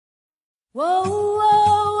Whoa, whoa,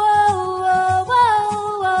 whoa, whoa,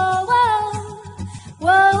 whoa, whoa,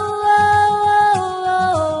 whoa,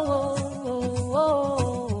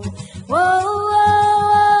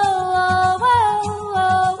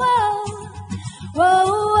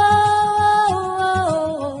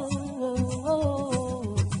 whoa, whoa,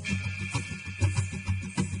 whoa.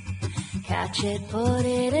 Catch it, put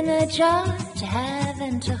it in a jar to have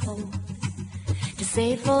and to hold, to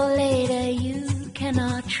save for later. You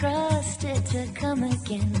cannot trust it to come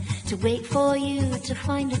again, to wait for you to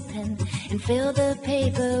find a pen and fill the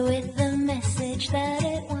paper with the message that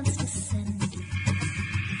it wants to send.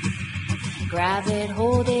 Grab it,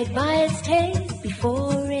 hold it by its tail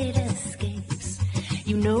before it escapes.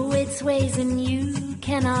 You know its ways and you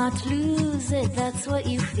cannot lose it, that's what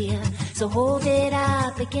you fear. So hold it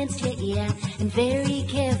up against your ear and very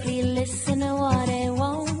carefully listen to what it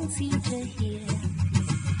wants you to hear.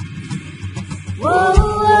 Whoa,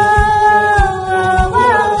 whoa, whoa,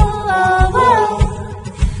 whoa, whoa,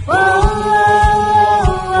 whoa, whoa,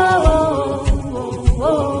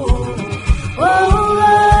 whoa,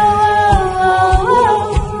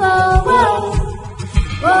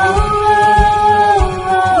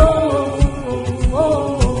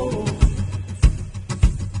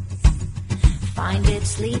 Find it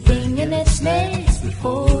sleeping in its nest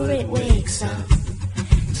before it wakes up.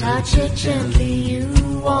 Touch it gently, you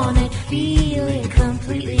want it, feel it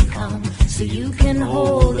completely calm, so you can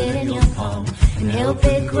hold it in your palm and help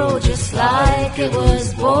it grow just like it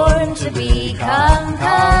was born to be. Come,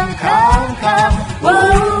 come, come, come. Whoa,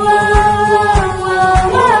 whoa, whoa.